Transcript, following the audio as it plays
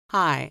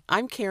Hi,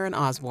 I'm Karen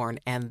Osborne,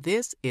 and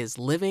this is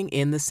Living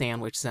in the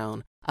Sandwich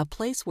Zone, a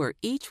place where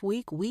each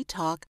week we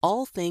talk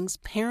all things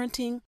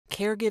parenting,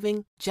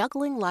 caregiving,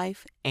 juggling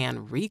life,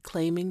 and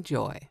reclaiming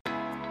joy.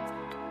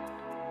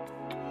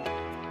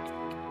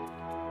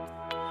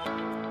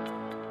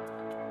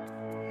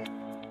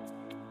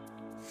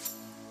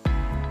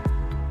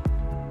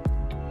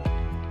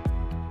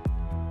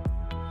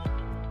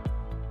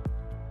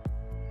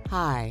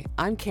 Hi,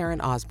 I'm Karen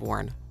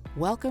Osborne.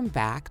 Welcome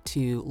back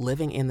to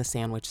Living in the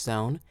Sandwich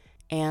Zone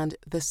and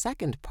the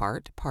second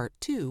part, part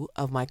 2,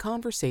 of my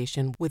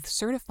conversation with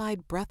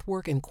certified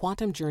breathwork and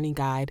quantum journey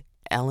guide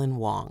Ellen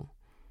Wong.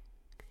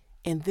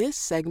 In this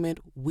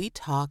segment, we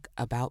talk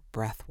about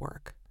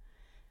breathwork.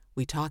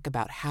 We talk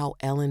about how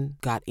Ellen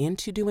got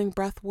into doing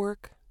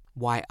breathwork,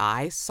 why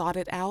I sought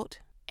it out,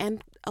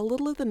 and a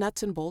little of the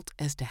nuts and bolts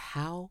as to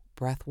how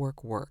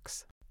breathwork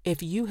works.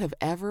 If you have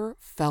ever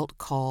felt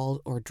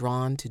called or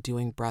drawn to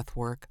doing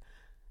breathwork,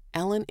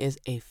 Ellen is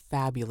a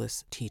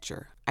fabulous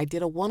teacher. I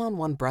did a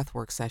one-on-one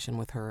breathwork session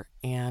with her,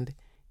 and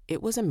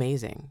it was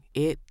amazing.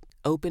 It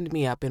opened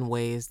me up in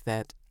ways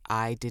that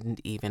I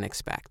didn't even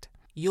expect.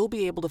 You'll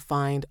be able to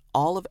find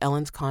all of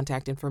Ellen's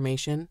contact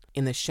information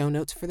in the show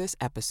notes for this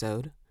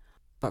episode.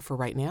 But for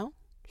right now,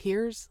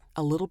 here's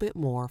a little bit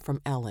more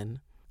from Ellen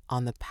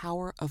on the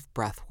power of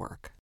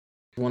breathwork.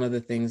 One of the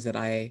things that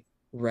I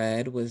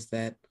read was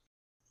that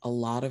a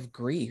lot of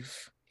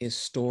grief is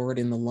stored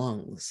in the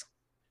lungs.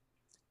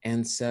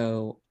 And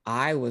so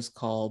I was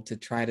called to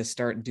try to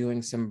start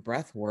doing some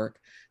breath work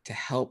to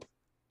help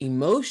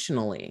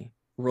emotionally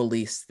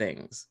release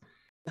things.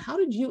 How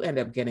did you end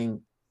up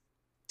getting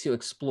to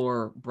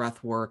explore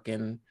breath work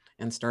and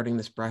starting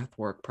this breath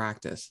work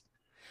practice?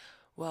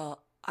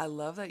 Well, I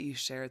love that you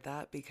shared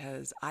that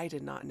because I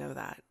did not know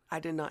that. I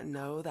did not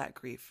know that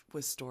grief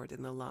was stored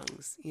in the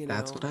lungs,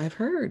 That's what I've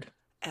heard.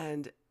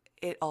 and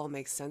it all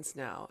makes sense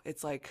now.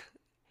 It's like,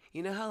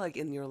 you know how like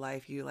in your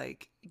life you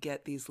like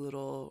get these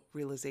little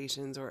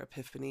realizations or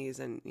epiphanies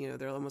and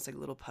they're almost like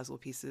little puzzle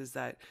pieces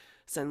that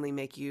suddenly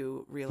make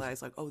you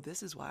realize like, oh,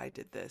 this is why I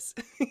did this,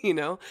 you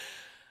know?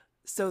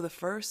 So the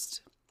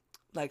first,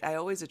 like I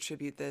always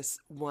attribute this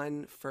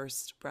one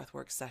first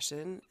breathwork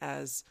session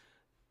as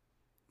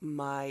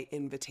my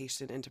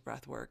invitation into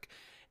breath work.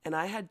 And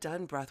I had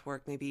done breath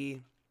work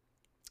maybe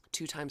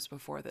 2 times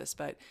before this,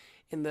 but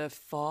in the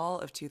fall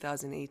of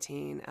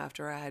 2018,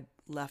 after I had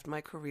left my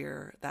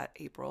career that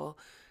April,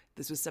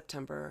 this was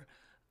September,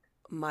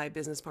 my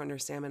business partner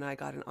Sam and I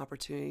got an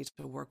opportunity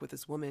to work with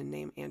this woman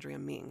named Andrea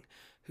Ming,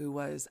 who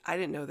was, I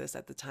didn't know this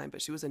at the time,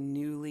 but she was a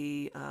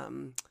newly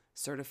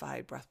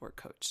certified breathwork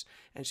coach.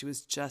 And she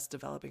was just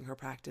developing her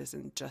practice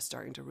and just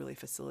starting to really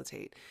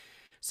facilitate.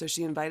 So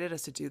she invited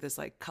us to do this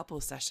like couple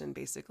session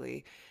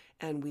basically.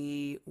 And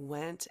we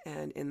went,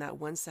 and in that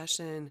one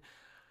session,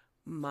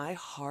 my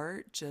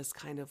heart just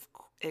kind of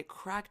it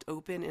cracked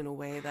open in a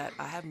way that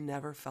I have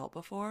never felt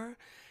before.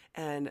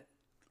 And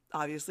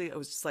obviously I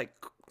was just like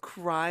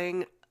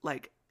crying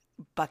like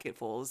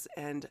bucketfuls,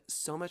 and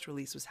so much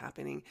release was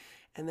happening.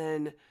 And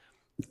then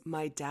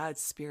my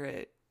dad's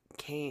spirit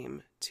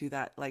came to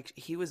that, like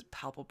he was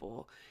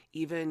palpable.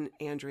 Even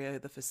Andrea,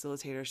 the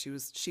facilitator,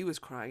 she was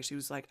crying. She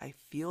was like, I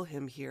feel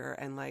him here,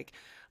 and like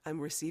I'm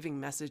receiving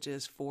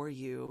messages for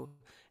you,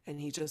 and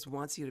he just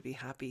wants you to be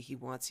happy. He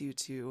wants you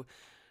to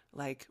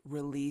like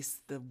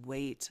release the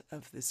weight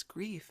of this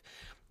grief.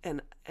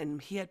 And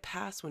he had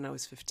passed when I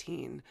was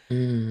 15.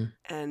 Mm,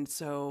 And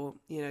so,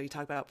 you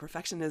talk about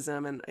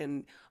perfectionism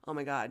and oh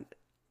my God,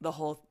 the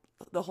whole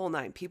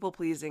nine, people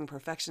pleasing,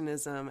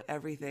 perfectionism,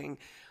 everything.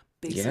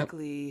 yep.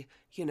 Basically,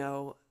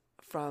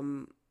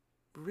 from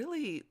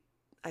really,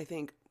 I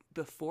think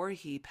before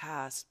he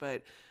passed,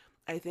 but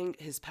I think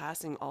his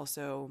passing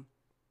also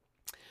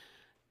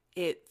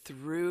it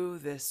threw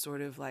this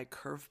sort of like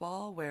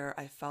curveball where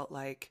I felt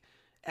like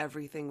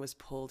everything was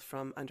pulled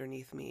from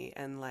underneath me,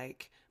 and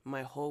like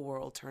my whole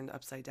world turned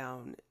upside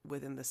down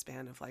within the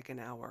span of like an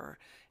hour.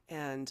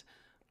 And,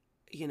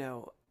 you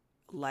know,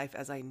 life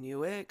as I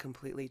knew it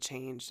completely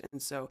changed. And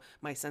so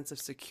my sense of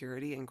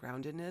security and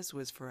groundedness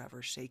was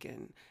forever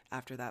shaken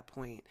after that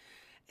point.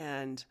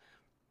 And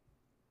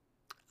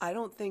I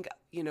don't think,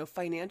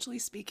 financially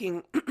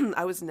speaking,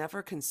 I was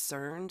never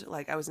concerned.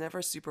 Like, I was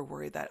never super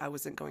worried that I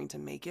wasn't going to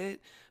make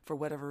it for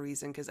whatever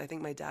reason, because I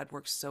think my dad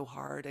worked so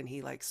hard and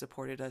he like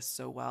supported us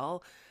so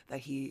well that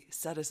he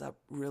set us up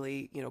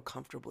really,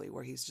 comfortably,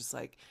 where he's just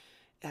like,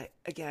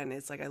 again,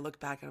 it's like I look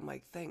back and I'm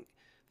like,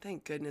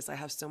 thank goodness. I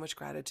have so much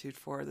gratitude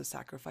for the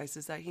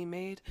sacrifices that he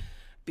made,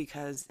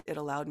 because it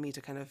allowed me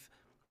to kind of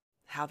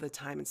have the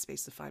time and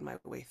space to find my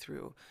way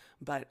through.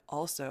 But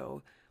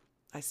also,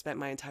 I spent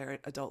my entire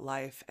adult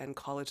life and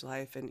college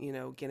life and,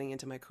 getting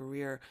into my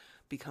career,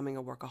 becoming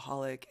a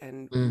workaholic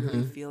and really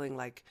Mm-hmm. feeling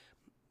like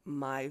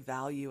my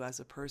value as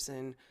a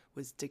person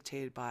was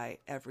dictated by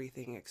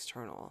everything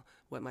external,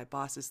 what my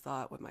bosses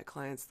thought, what my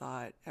clients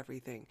thought,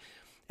 everything.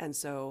 And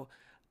so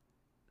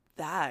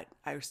that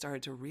I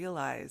started to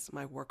realize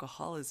my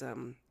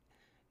workaholism,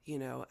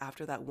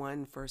 after that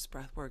one first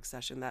breathwork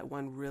session, that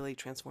one really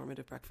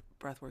transformative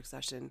breathwork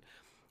session.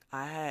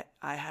 I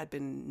had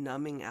been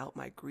numbing out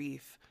my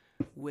grief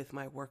with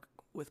my work,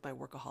 with my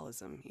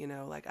workaholism, you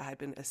know, like I had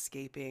been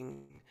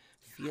escaping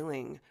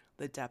feeling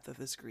the depth of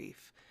this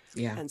grief.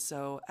 Yeah. And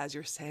so as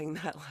you're saying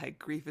that, like,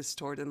 grief is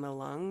stored in the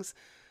lungs,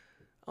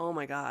 oh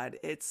my God,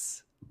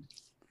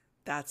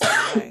 that's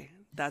why.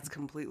 That's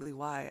completely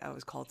why I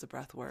was called to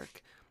breath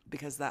work,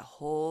 because that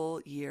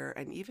whole year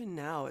and even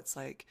now it's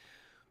like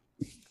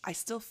I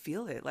still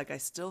feel it. Like I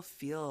still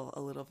feel a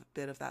little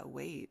bit of that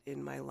weight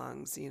in my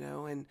lungs, you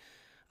know, and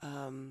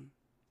um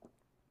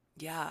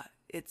yeah,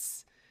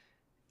 it's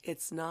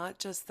not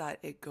just that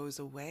it goes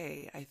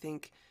away. I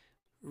think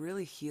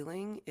really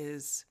healing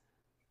is,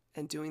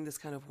 and doing this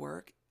kind of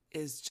work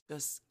is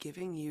just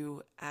giving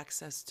you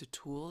access to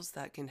tools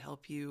that can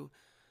help you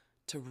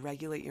to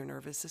regulate your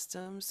nervous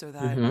system so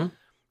that Mm-hmm.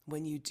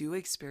 when you do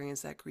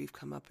experience that grief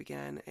come up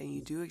again and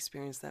you do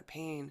experience that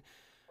pain,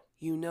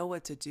 you know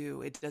what to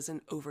do. It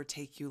doesn't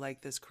overtake you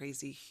like this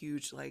crazy,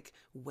 huge, like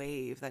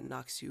wave that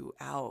knocks you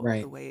out the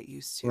Right. way it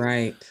used to.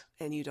 Right.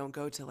 And you don't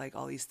go to like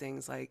all these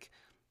things like,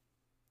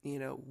 you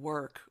know,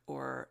 work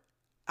or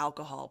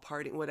alcohol,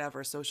 partying,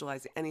 whatever,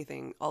 socializing,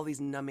 anything, all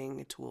these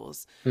numbing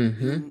tools.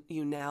 Mm-hmm.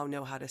 You now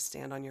know how to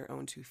stand on your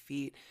own 2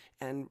 feet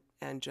and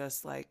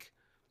just like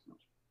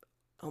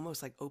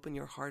almost like open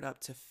your heart up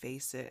to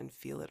face it and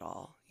feel it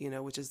all, you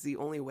know, which is the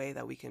only way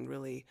that we can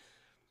really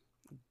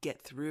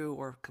get through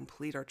or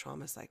complete our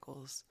trauma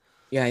cycles.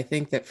 Yeah, I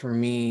think that for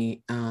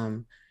me,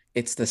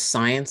 it's the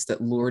science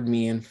that lured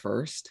me in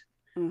first,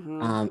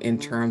 Mm-hmm. in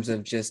Mm-hmm. terms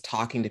of just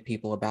talking to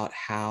people about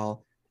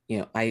how,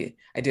 I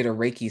did a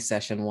Reiki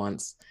session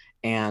once,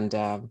 and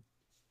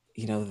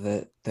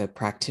the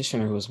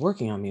practitioner who was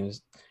working on me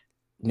was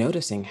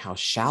noticing how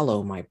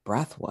shallow my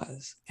breath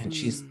was, and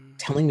she's Mm.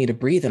 telling me to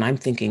breathe, and I'm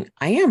thinking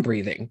I am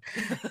breathing,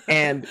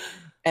 and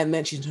and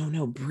then she's, no,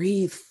 no,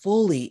 breathe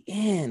fully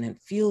in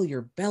and feel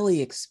your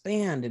belly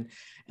expand, and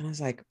I was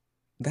like,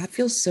 that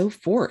feels so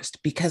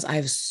forced because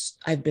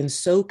I've been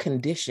so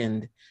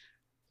conditioned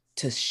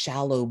to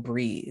shallow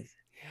breathe.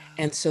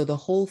 Yeah. And so the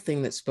whole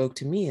thing that spoke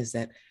to me is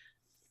that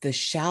the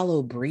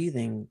shallow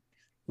breathing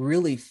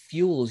really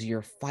fuels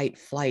your fight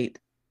flight,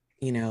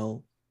 you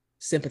know,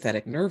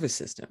 sympathetic nervous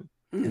system.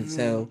 And Mm-hmm.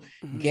 so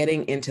Mm-hmm.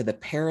 getting into the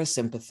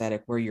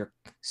parasympathetic where you're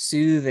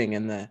soothing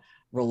and the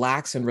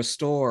relax and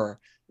restore,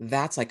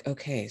 that's like,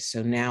 okay,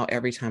 so now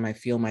every time I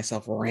feel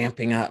myself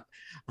ramping up,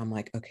 I'm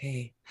like,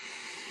 okay,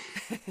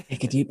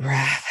 take a deep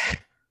breath,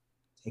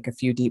 take a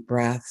few deep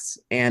breaths.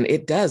 And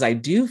it does, I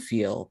do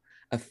feel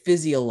a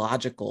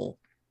physiological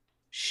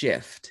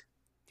shift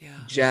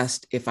Yeah.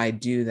 just if I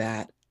do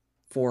that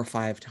 4 or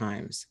 5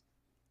 times.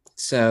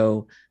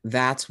 So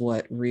that's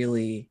what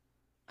really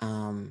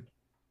um,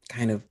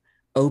 kind of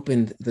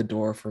opened the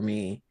door for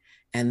me.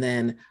 And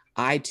then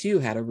I too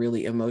had a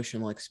really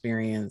emotional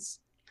experience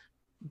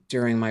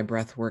during my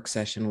breath work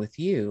session with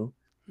you.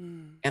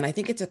 Mm. And I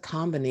think it's a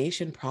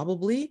combination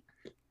probably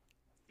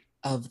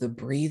of the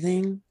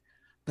breathing,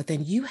 but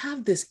then you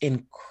have this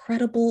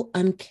incredible,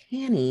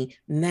 uncanny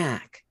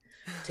knack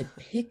to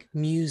pick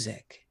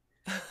music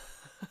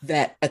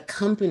that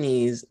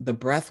accompanies the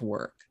breath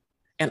work.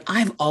 And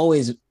I've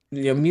always,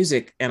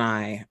 music and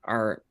I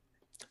are,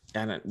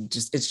 and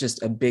it's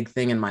just a big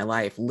thing in my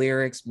life.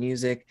 Lyrics,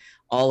 music,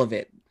 all of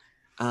it.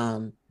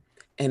 Um,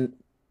 and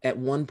at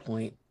one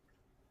point,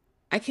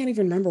 I can't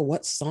even remember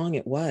what song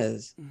it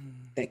was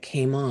Mm. that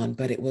came on,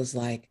 but it was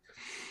like,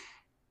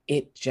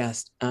 it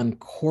just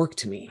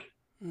uncorked me.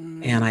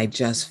 And I Mm.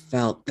 just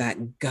felt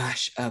that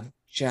gush of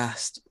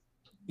just,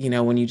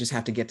 when you just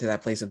have to get to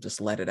that place of just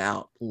let it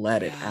out,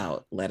 let it Yeah.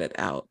 out, let it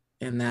out.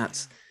 And Yeah.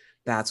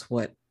 that's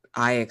what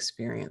I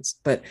experienced.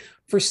 But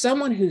for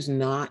someone who's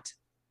not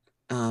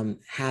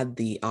had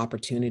the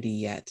opportunity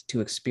yet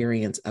to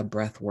experience a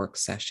breath work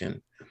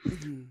session,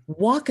 Mm-hmm.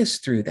 walk us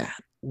through that.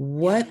 Yeah.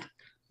 What,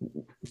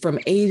 from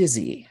A to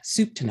Z,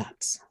 soup to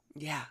nuts?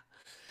 Yeah.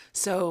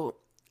 So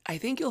I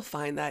think you'll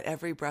find that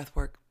every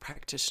breathwork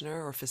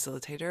practitioner or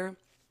facilitator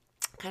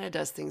kind of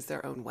does things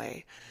their own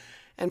way.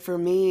 And for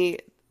me,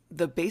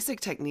 the basic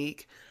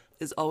technique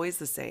is always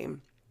the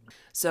same.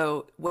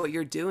 So what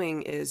you're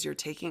doing is you're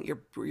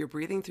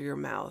breathing through your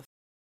mouth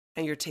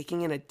and you're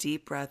taking in a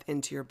deep breath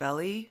into your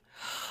belly,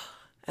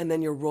 and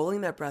then you're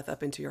rolling that breath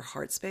up into your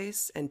heart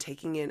space and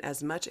taking in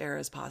as much air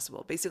as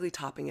possible, basically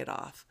topping it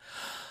off.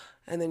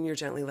 And then you're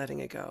gently letting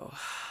it go.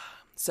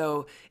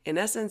 So, in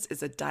essence,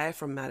 it's a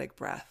diaphragmatic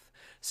breath.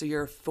 So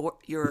you're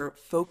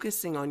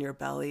focusing on your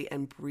belly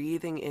and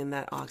breathing in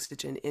that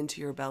oxygen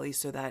into your belly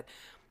so that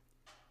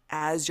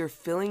as you're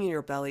filling in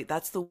your belly,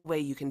 that's the way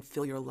you can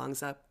fill your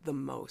lungs up the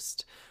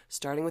most.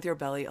 Starting with your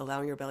belly,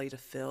 allowing your belly to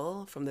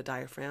fill from the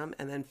diaphragm,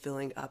 and then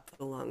filling up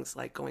the lungs,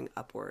 like going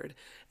upward,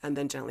 and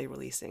then gently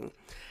releasing.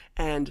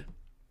 And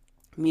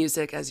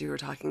music, as you were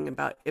talking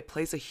about, it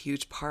plays a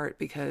huge part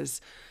because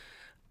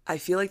I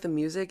feel like the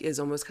music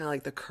is almost kind of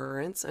like the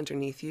currents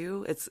underneath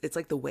you. It's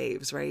like the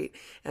waves, right?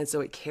 And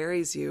so it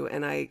carries you.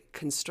 And I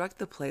construct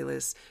the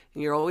playlist,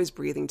 and you're always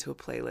breathing to a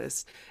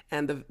playlist.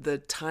 And the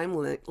time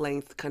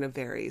length kind of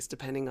varies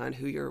depending on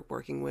who you're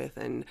working with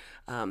and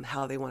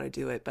how they want to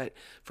do it. But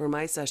for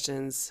my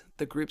sessions,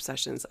 the group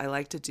sessions, I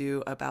like to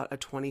do about a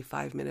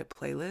 25-minute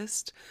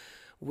playlist,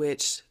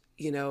 which,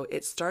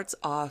 it starts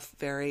off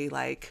very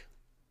like,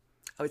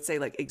 I would say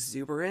like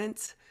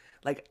exuberant,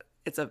 like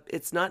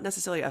it's not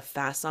necessarily a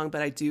fast song,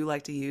 but I do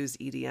like to use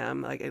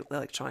EDM, like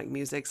electronic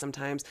music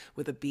sometimes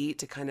with a beat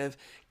to kind of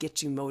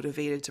get you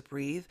motivated to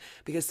breathe,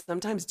 because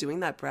sometimes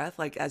doing that breath,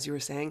 like as you were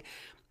saying,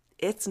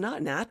 it's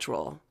not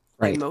natural.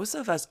 Like Right. most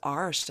of us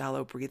are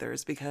shallow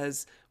breathers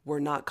because we're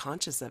not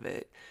conscious of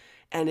it.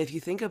 And if you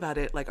think about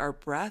it, like our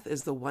breath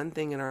is the one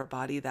thing in our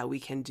body that we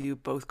can do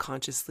both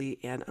consciously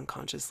and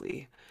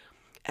unconsciously.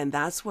 And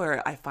that's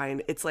where I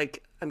find it's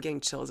like I'm getting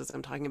chills as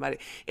I'm talking about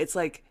it. It's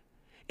like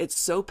it's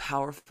so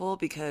powerful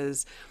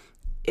because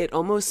it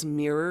almost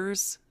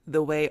mirrors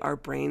the way our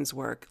brains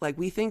work. Like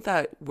we think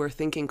that we're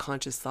thinking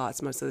conscious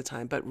thoughts most of the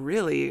time, but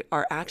really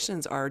our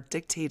actions are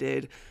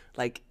dictated,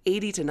 like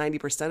 80 to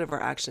 90% of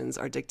our actions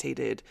are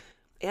dictated,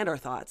 and our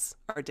thoughts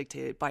are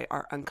dictated by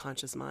our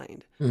unconscious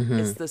mind. Mm-hmm.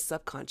 It's the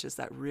subconscious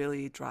that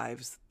really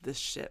drives this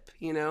ship.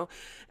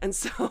 And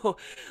so,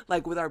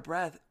 like with our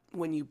breath,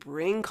 when you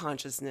bring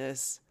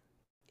consciousness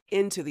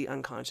into the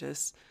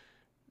unconscious,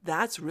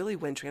 that's really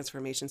when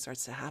transformation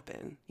starts to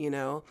happen.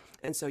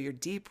 And so you're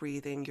deep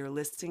breathing, you're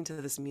listening to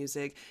this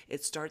music.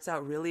 It starts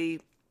out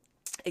really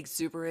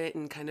exuberant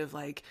and kind of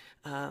like,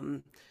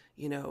 kind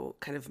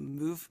of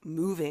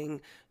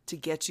moving to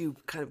get you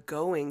kind of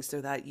going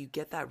so that you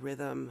get that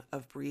rhythm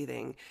of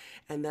breathing.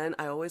 And then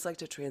I always like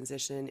to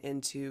transition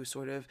into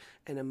sort of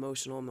an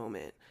emotional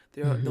moment.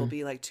 There'll Mm-hmm.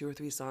 be like two or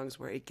three songs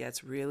where it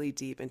gets really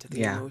deep into the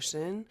Yeah.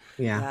 emotion.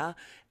 Yeah. Yeah.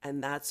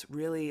 And that's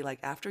really like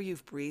after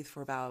you've breathed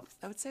for about,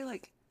 I would say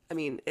like, I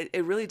mean,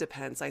 it really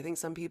depends. I think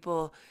some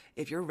people,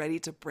 if you're ready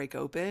to break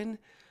open,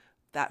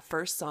 that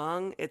first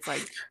song, it's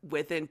like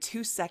within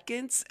 2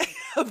 seconds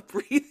of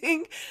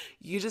breathing,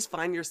 you just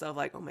find yourself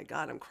like, oh my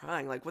God, I'm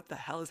crying. Like, what the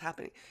hell is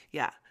happening?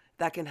 Yeah,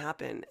 that can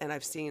happen. And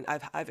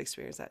I've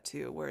experienced that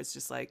too, where it's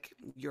just like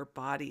your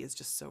body is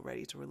just so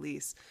ready to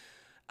release.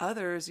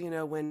 Others,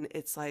 when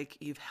it's like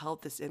you've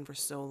held this in for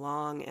so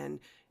long and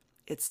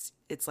it's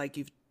like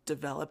you've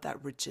developed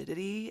that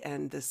rigidity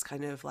and this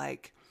kind of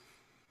like,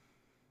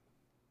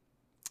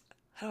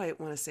 how do I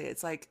want to say it?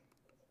 It's like,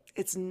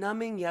 it's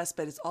numbing, yes,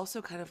 but it's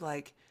also kind of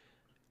like,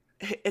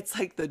 it's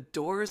like the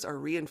doors are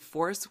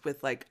reinforced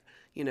with like,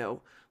 you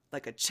know,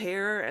 like a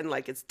chair and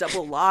like it's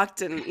double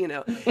locked and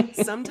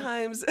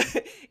sometimes The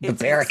it takes like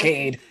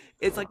barricade.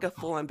 it's like a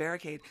full on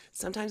barricade.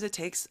 Sometimes it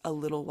takes a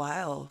little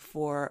while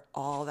for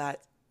all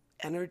that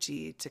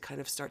energy to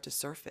kind of start to Yeah.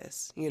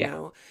 surface,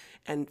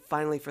 and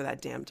finally for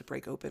that dam to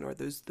break open or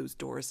those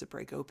doors to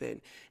break open.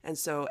 And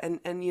so and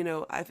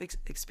I've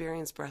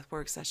experienced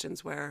breathwork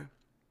sessions where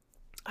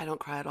I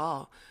don't cry at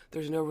all.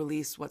 There's no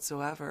release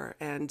whatsoever.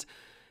 And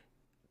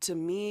to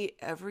me,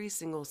 every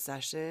single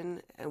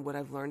session and what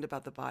I've learned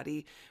about the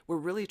body, we're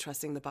really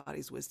trusting the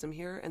body's wisdom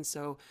here. And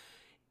so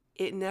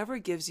it never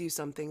gives you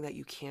something that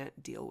you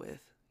can't deal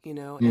with, and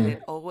Mm.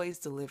 it always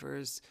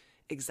delivers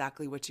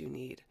exactly what you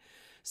need.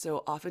 So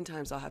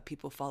oftentimes I'll have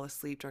people fall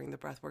asleep during the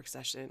breathwork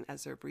session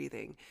as they're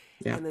breathing,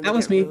 Yeah. and then they That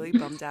was get me. really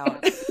bummed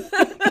out.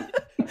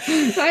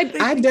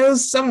 I they,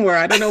 dozed somewhere.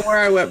 I don't know where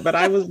I went, but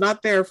I was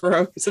not there for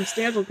a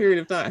substantial period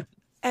of time.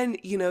 And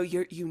you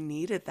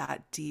needed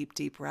that deep,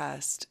 deep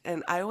rest.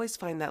 And I always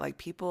find that like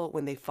people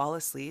when they fall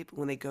asleep,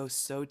 when they go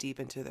so deep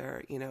into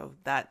their,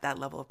 that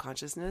level of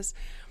consciousness,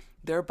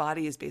 their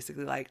body is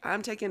basically like,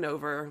 I'm taking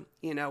over,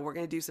 we're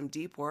going to do some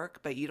deep work,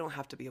 but you don't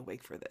have to be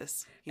awake for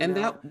this, you And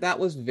know? that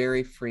was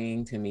very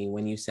freeing to me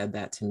when you said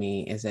that to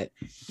me, is that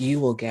you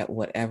will get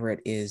whatever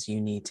it is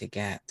you need to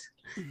get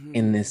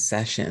in Hmm. this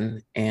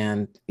session.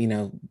 And,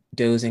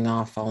 dozing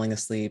off, falling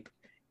asleep,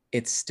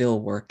 it's still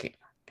working.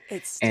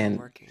 It's still And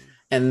working.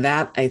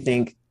 that I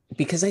think,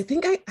 because I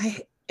think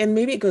I and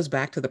maybe it goes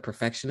back to the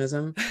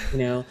perfectionism,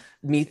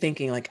 me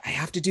thinking like I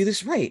have to do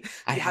this right.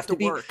 You have to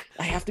work.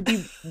 I have to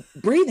be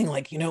breathing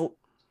like, and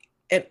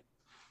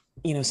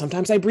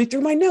sometimes I breathe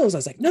through my nose. I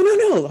was like, no, no,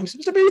 no, I'm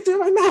supposed to breathe through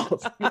my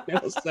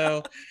mouth.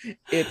 So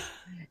it's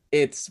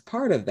it's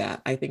part of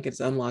that. I think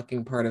it's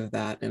unlocking part of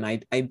that. And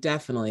I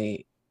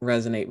definitely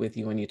resonate with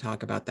you when you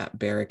talk about that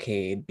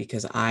barricade,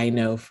 because I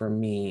know for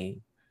me,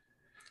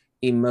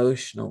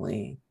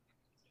 emotionally,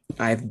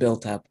 I've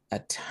built up a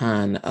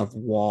ton of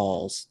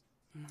walls,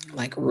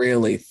 like Hmm.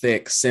 really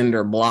thick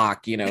cinder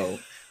block,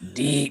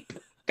 deep,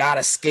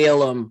 gotta scale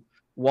them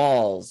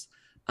walls,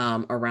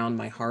 around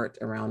my heart,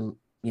 around,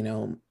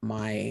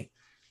 my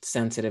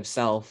sensitive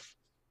self.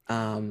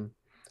 Um,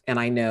 and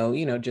I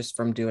know, just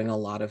from doing a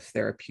lot of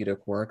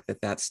therapeutic work,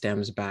 that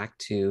stems back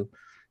to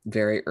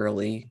very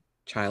early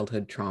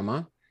childhood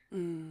trauma.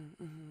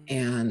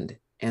 Mm-hmm.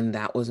 And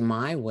that was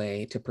my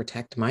way to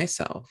protect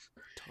myself.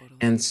 And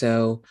Totally.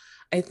 so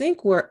I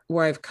think where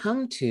I've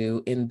come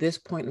to in this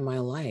point in my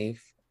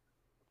life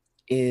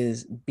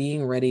is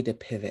being ready to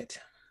pivot,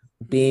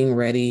 being Mm.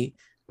 ready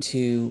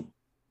to,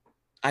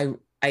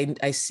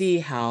 I see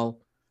how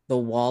the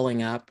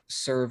walling up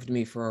served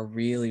me for a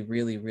really,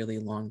 really, really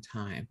long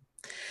time.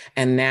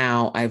 And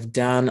now I've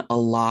done a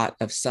lot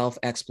of self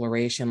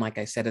exploration. Like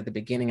I said at the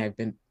beginning, I've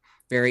been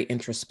very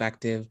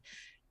introspective,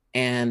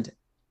 and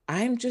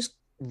I'm just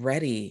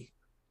ready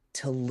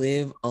to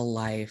live a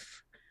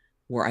life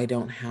where I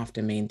don't have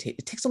to maintain.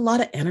 It takes a lot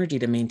of energy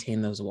to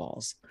maintain those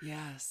walls.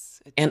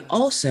 Yes, it And does.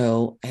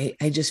 also,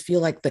 I just feel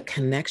like the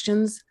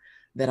connections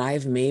that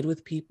I've made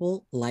with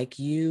people like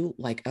you,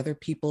 like other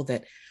people,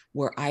 that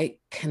where I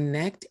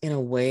connect in a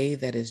way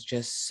that is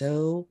just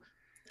so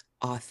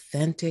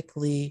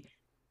authentically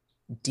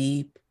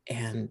deep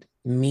and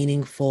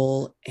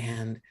meaningful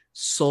and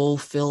soul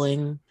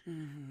filling,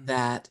 Hmm.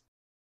 that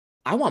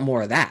I want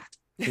more of that.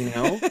 You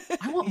know,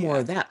 I want more Yeah.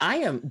 of that. I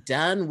am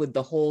done with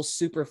the whole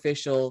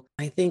superficial.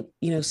 I think,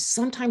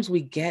 sometimes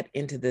we get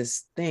into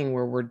this thing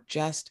where we're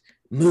just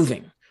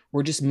moving.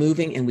 We're just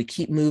moving and we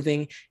keep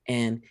moving,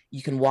 and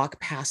you can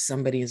walk past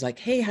somebody who's like,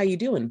 "Hey, how you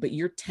doing?" But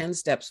you're 10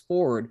 steps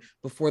forward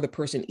before the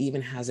person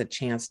even has a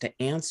chance to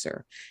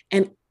answer.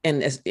 And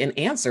as an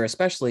answer,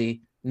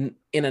 especially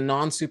in a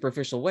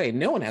non-superficial way,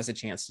 no one has a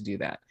chance to do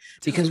that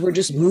because we're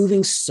just Totally.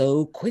 moving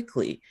so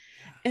quickly.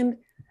 Yeah. And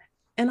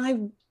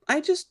and I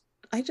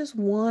just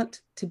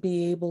want to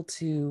be able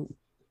to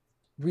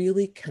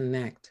really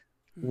connect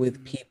with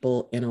Hmm.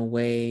 people in a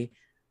way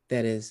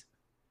that is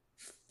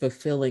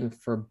fulfilling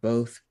for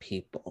both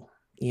people.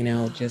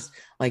 Yeah. Just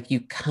like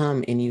you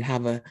come and you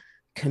have a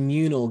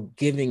communal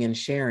giving and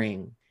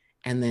sharing,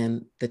 and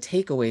then the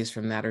takeaways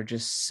from that are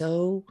just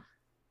so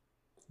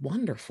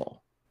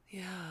wonderful.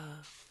 Yeah.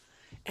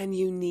 And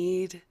you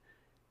need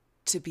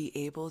to be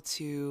able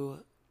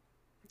to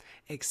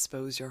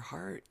expose your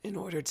heart in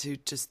order to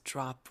just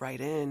drop right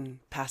in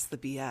past the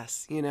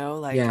BS,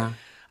 Like, Yeah.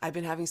 I've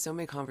been having so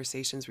many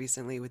conversations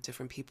recently with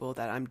different people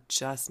that I'm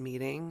just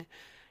meeting,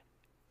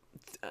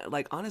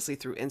 like, honestly,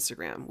 through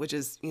Instagram, which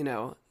is,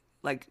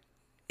 like,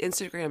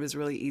 Instagram is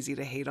really easy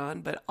to hate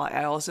on, but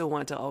I also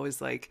want to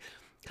always, like,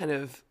 kind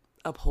of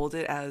uphold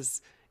it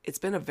as it's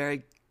been a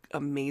very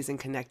amazing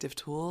connective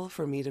tool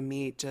for me to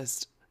meet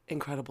just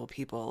incredible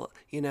people,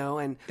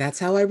 and That's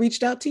how I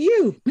reached out to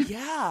you.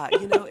 yeah,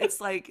 it's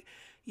like,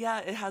 yeah,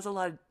 it has a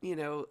lot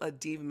of,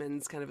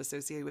 demons kind of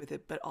associated with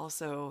it, but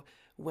also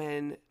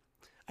when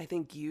I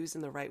think used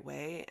in the right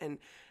way. And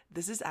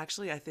this is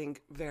actually, I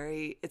think,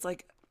 it's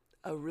like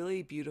a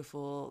really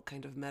beautiful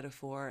kind of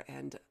metaphor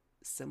and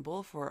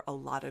symbol for a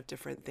lot of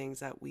different things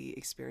that we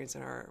experience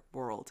in our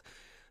world.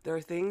 There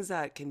are things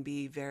that can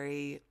be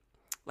very,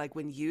 like,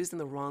 when used in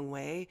the wrong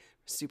way,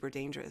 super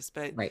dangerous.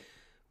 But Right.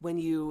 when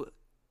you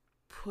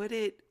put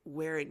it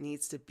where it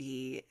needs to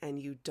be and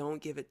you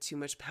don't give it too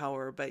much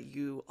power, but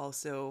you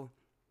also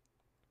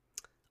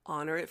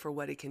honor it for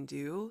what it can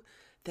do,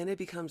 then it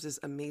becomes this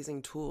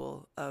amazing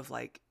tool of,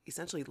 like,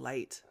 essentially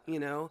light,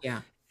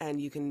 Yeah.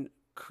 and you can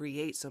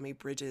create so many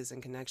bridges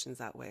and connections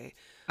that way.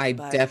 I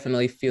But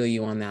definitely feel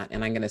you on that.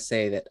 And I'm going to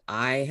say that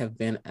I have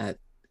been a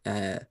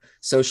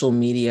social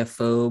media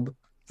phobe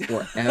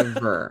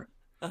forever,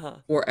 uh-huh.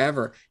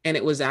 forever. And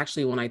it was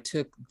actually when I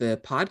took the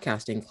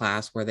podcasting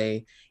class where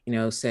they,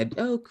 said,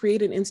 "Oh,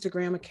 create an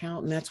Instagram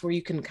account, and that's where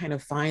you can kind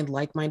of find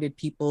like-minded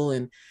people."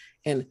 And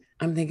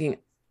I'm thinking,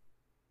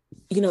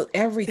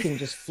 everything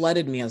just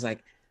flooded me. I was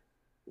like,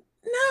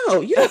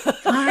 no, you don't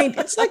find,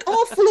 it's like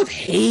all full of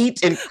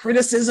hate and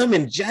criticism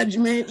and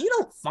judgment. You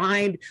don't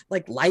find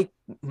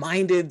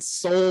like-minded,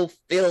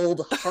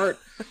 soul-filled, heart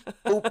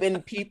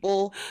open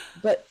people.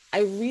 But I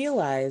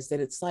realized that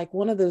it's like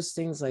one of those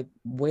things, like,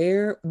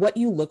 where what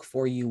you look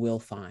for, you will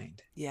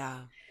find.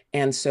 Yeah.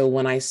 And so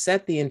when I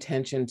set the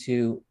intention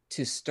to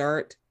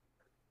start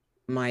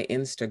my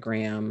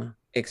Instagram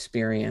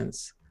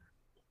experience,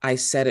 I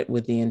set it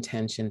with the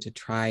intention to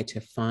try to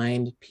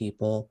find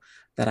people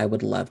that I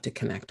would love to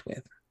connect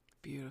with.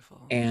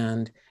 Beautiful.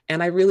 And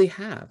I really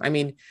have. I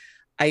mean,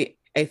 I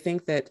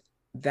think that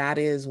that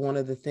is one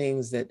of the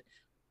things that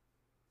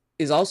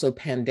is also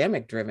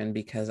pandemic driven,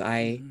 because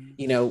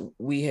Hmm.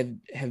 we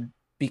have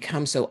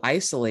become so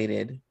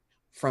isolated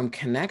from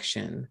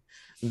connection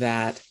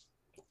that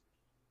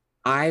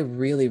I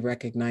really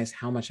recognize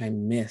how much I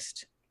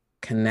missed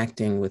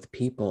connecting with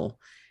people.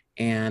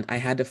 And I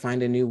had to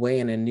find a new way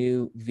and a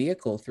new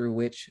vehicle through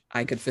which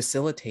I could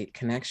facilitate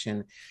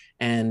connection.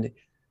 And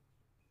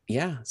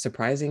yeah,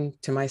 surprising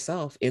to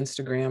myself,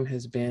 Instagram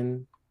has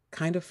been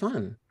kind of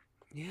fun.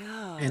 And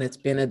Yeah. it's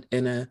been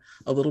a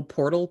little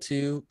portal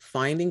to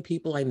finding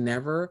people I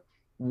never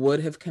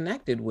would have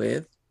connected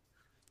with,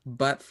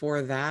 but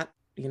for that,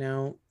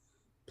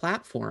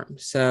 platform.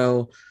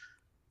 So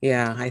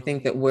yeah, I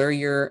think Totally. that where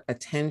your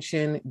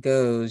attention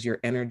goes, your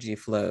energy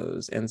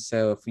flows. And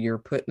so if you're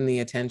putting the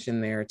attention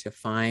there to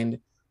find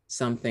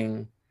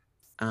something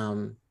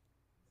um,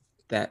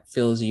 that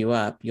fills you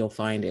up, you'll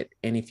find it.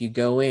 And if you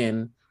go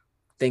in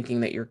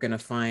thinking that you're going to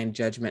find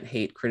judgment,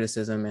 hate,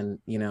 criticism, and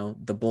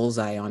the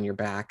bullseye on your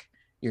back,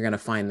 you're going to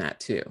find that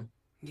too.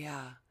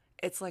 Yeah.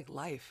 it's like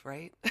life,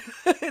 right?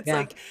 It's Yeah.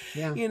 like,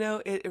 Yeah.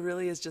 it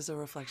really is just a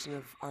reflection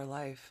of our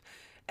life.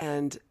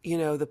 And,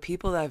 the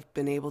people that I've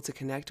been able to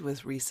connect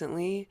with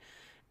recently,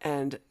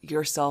 and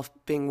yourself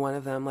being one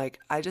of them, like,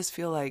 I just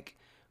feel like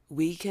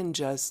we can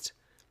just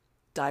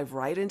dive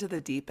right into the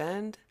deep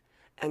end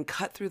and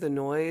cut through the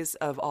noise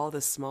of all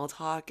the small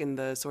talk and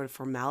the sort of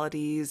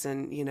formalities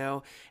and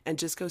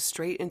just go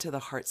straight into the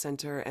heart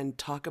center and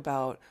talk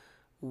about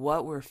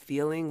what we're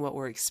feeling, what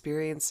we're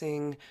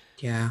experiencing,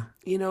 Yeah.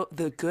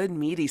 the good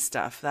meaty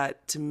stuff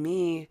that to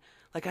me,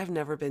 like I've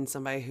never been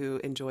somebody who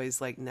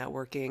enjoys like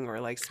networking or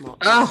like small,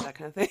 Oh, that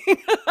kind of thing.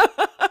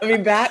 I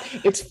mean,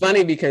 it's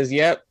funny because,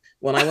 yep,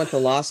 when I went to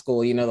law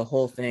school, the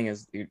whole thing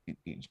is you got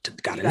You to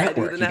got to do the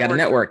network, you got to networking.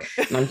 network.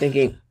 And I'm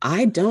thinking,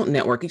 I don't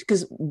network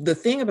because the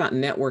thing about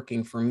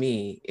networking for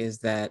me is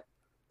that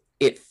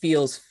it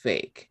feels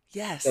fake. So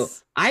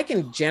Yes. I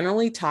can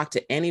generally talk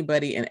to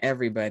anybody and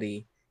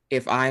everybody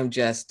if I'm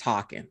just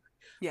talking.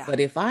 Yeah. But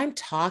if I'm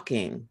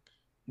talking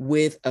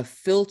with a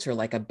filter,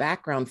 like a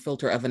background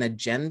filter of an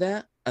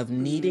agenda of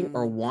needing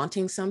or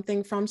wanting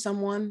something from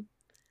someone,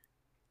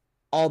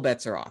 all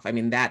bets are off. I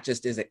mean, that's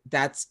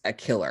a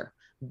killer.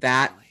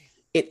 That Totally.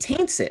 it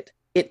taints it.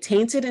 It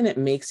taints it and it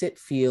makes it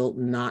feel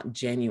not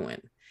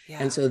genuine. Yeah.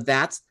 And so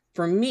that's,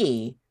 for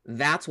me,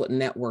 that's what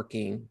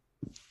networking,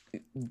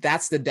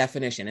 that's the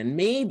definition. And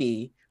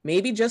maybe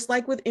just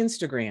like with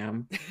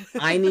Instagram,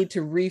 I need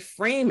to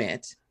reframe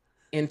it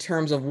in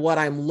terms of what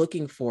I'm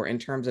looking for in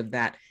terms of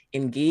that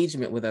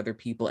engagement with other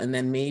people. And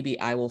then maybe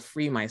I will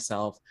free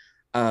myself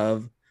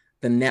of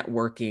the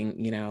networking,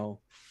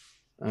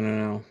 I don't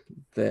know,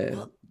 the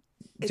Well,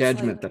 it's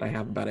judgment like that I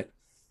have about it.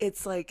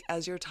 it's like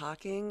as you're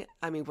talking,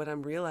 I mean, what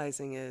I'm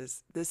realizing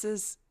is this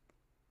is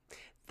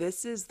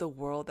the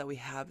world that we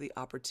have the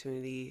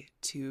opportunity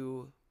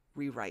to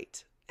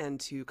rewrite and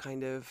to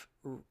kind of,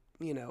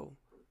 you know,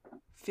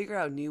 figure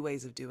out new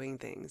ways of doing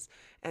things.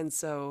 And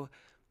so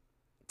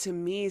to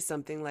me,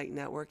 something like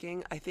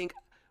networking, I think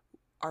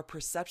our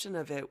perception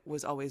of it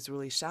was always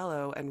really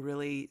shallow and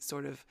really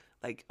sort of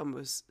like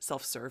almost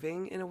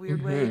self-serving in a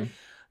weird way. Mm-hmm.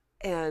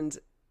 And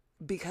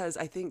because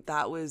I think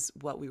that was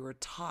what we were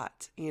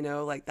taught,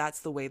 like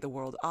that's the way the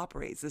world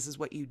operates. This is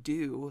what you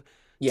do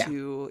Yeah.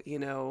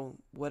 to,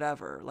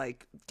 whatever,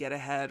 like get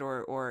ahead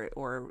or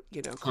Climb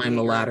the create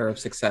your ladder of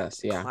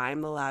success. Yeah. climb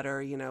the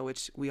ladder,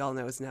 which we all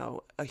know is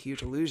now a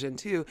huge illusion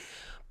too.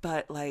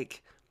 But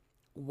like,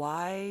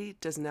 why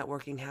does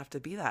networking have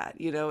to be that?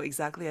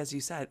 Exactly as you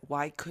said,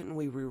 why couldn't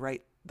we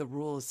rewrite the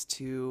rules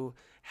to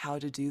how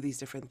to do these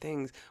different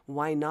things?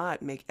 Why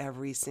not make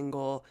every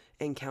single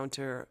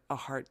encounter a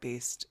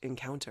heart-based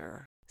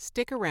encounter?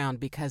 Stick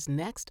around because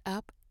next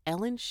up,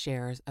 Ellen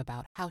shares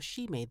about how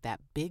she made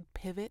that big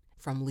pivot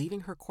from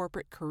leaving her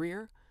corporate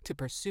career to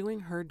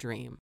pursuing her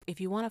dream.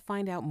 If you want to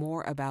find out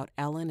more about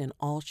Ellen and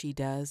all she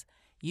does,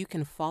 you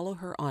can follow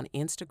her on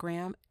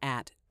Instagram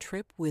at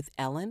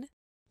tripwithellen,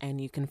 and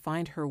you can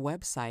find her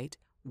website,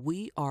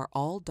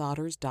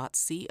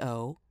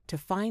 wearealldaughters.co, to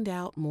find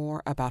out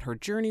more about her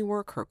journey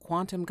work, her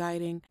quantum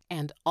guiding,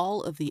 and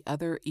all of the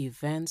other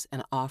events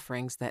and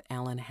offerings that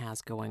Ellen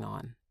has going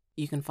on.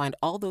 You can find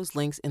all those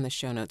links in the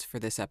show notes for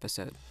this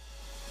episode.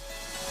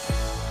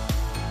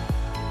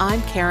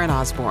 I'm Karen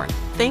Osborne.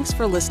 Thanks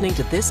for listening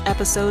to this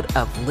episode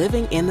of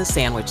Living in the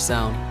Sandwich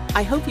Zone.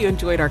 I hope you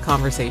enjoyed our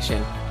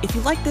conversation. If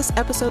you like this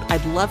episode,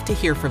 I'd love to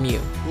hear from you.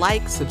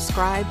 Like,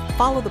 subscribe,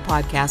 follow the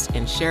podcast,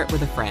 and share it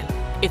with a friend.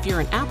 If you're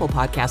an Apple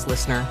Podcast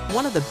listener,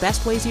 one of the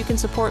best ways you can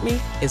support me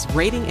is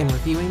rating and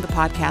reviewing the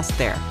podcast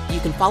there. You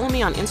can follow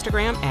me on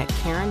Instagram at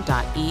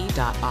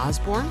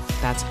karen.e.osborne,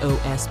 that's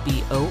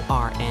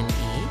OSBORNE.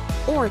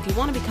 Or if you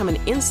want to become an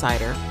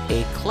insider,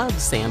 a Club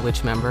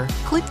Sandwich member,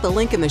 click the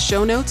link in the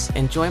show notes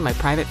and join my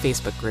private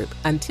Facebook group.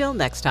 Until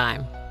next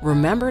time,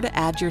 remember to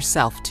add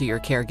yourself to your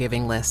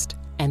caregiving list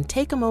and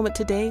take a moment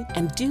today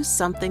and do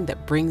something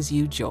that brings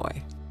you joy.